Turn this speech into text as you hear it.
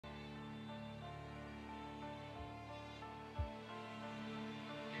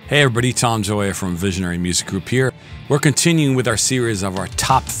Hey everybody, tomgioia from Visionary Music Group here. We're continuing with our series of our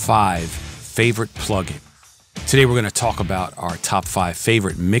top 5 favorite plugins. Today we're going to talk about our top 5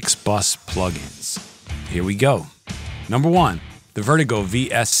 favorite mix bus plugins. Here we go. Number 1, the Vertigo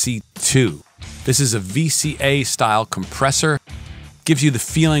VSC2. This is a VCA style compressor. Gives you the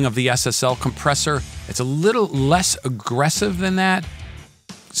feeling of the SSL compressor. It's a little less aggressive than that.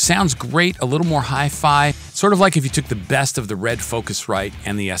 Sounds great, a little more hi-fi, sort of like if you took the best of the Red Focusrite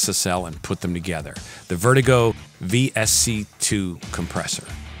and the SSL and put them together. The Vertigo VSC2 compressor.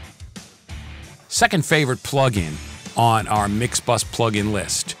 Second favorite plugin on our mix bus plugin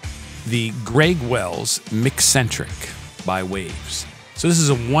list, the Greg Wells Mixcentric by Waves. So this is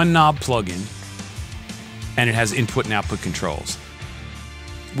a one knob plugin and it has input and output controls.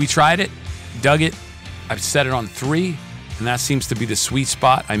 We tried it, dug it, I've set it on 3. And that seems to be the sweet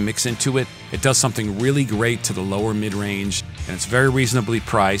spot. I mix into it. It does something really great to the lower mid-range, and it's very reasonably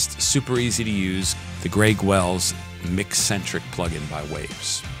priced, super easy to use. The Greg Wells Mixcentric plugin by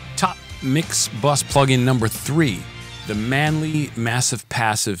Waves. Top mix bus plugin number 3, the Manley Massive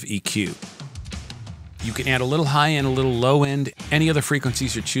Passive EQ. You can add a little high end, a little low end, any other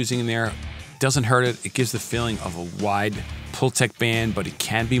frequencies you're choosing in there. Doesn't hurt it. It gives the feeling of a wide Pultec band, but it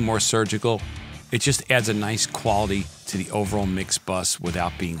can be more surgical. It just adds a nice quality to the overall mix bus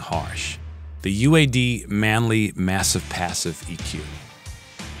without being harsh. The UAD Manley Massive Passive EQ.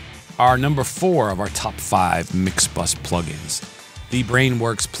 Our number 4 of our top 5 mix bus plugins, the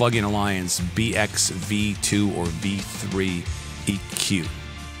Brainworks Plugin Alliance BX V2 or V3 EQ.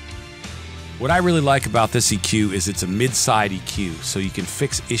 What I really like about this EQ is it's a mid-side EQ, so you can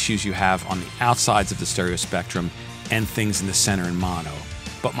fix issues you have on the outsides of the stereo spectrum and things in the center and mono.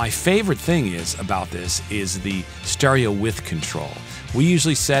 But my favorite thing about this is the stereo width control. We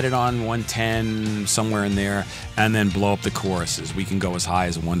usually set it on 110, somewhere in there, and then blow up the choruses. We can go as high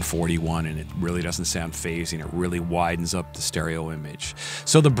as 141, and it really doesn't sound phasing. It really widens up the stereo image.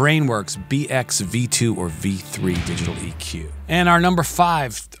 So the Brainworks BX V2 or V3 digital EQ. And our number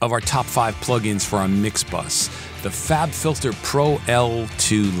 5 of our top 5 plugins for our mix bus, the FabFilter Pro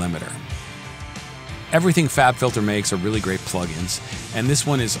L2 limiter. Everything FabFilter makes are really great plugins, and this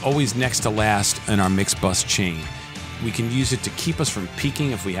one is always next to last in our mix bus chain. We can use it to keep us from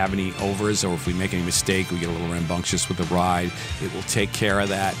peaking if we have any overs or if we make any mistake, we get a little rambunctious with the ride. It will take care of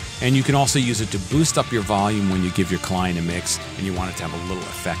that. And you can also use it to boost up your volume when you give your client a mix and you want it to have a little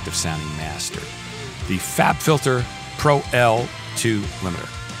effect of sounding mastered. The FabFilter Pro L2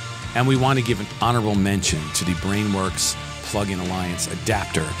 limiter. And we want to give an honorable mention to the Brainworks Plugin Alliance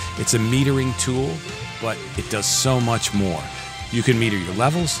adapter. It's a metering tool, but it does so much more. You can meter your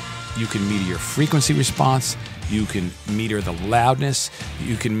levels, you can meter your frequency response, you can meter the loudness,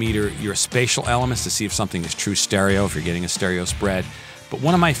 you can meter your spatial elements to see if something is true stereo, if you're getting a stereo spread. But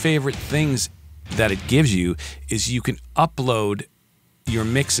one of my favorite things that it gives you is you can upload your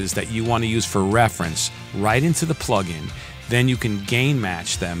mixes that you want to use for reference right into the plugin. Then you can gain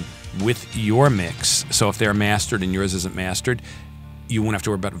match them with your mix. So if they're mastered and yours isn't mastered, you won't have to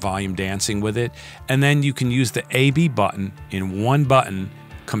worry about volume dancing with it. And then you can use the A/B button in one button,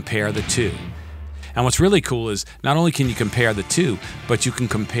 compare the two. And what's really cool is not only can you compare the two, but you can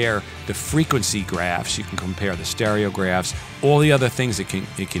compare the frequency graphs, you can compare the stereo graphs, all the other things it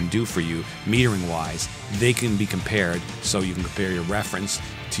can do for you metering wise, they can be compared so you can compare your reference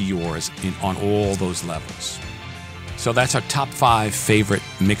to yours on all those levels. So that's our top 5 favorite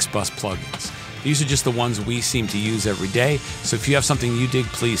mix bus plugins. These are just the ones we seem to use every day. So if you have something you dig,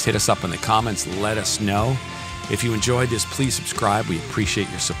 please hit us up in the comments. Let us know. If you enjoyed this, please subscribe. We appreciate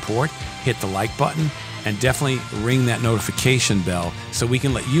your support. Hit the like button and definitely ring that notification bell so we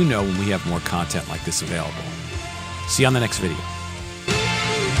can let you know when we have more content like this available. See you on the next video.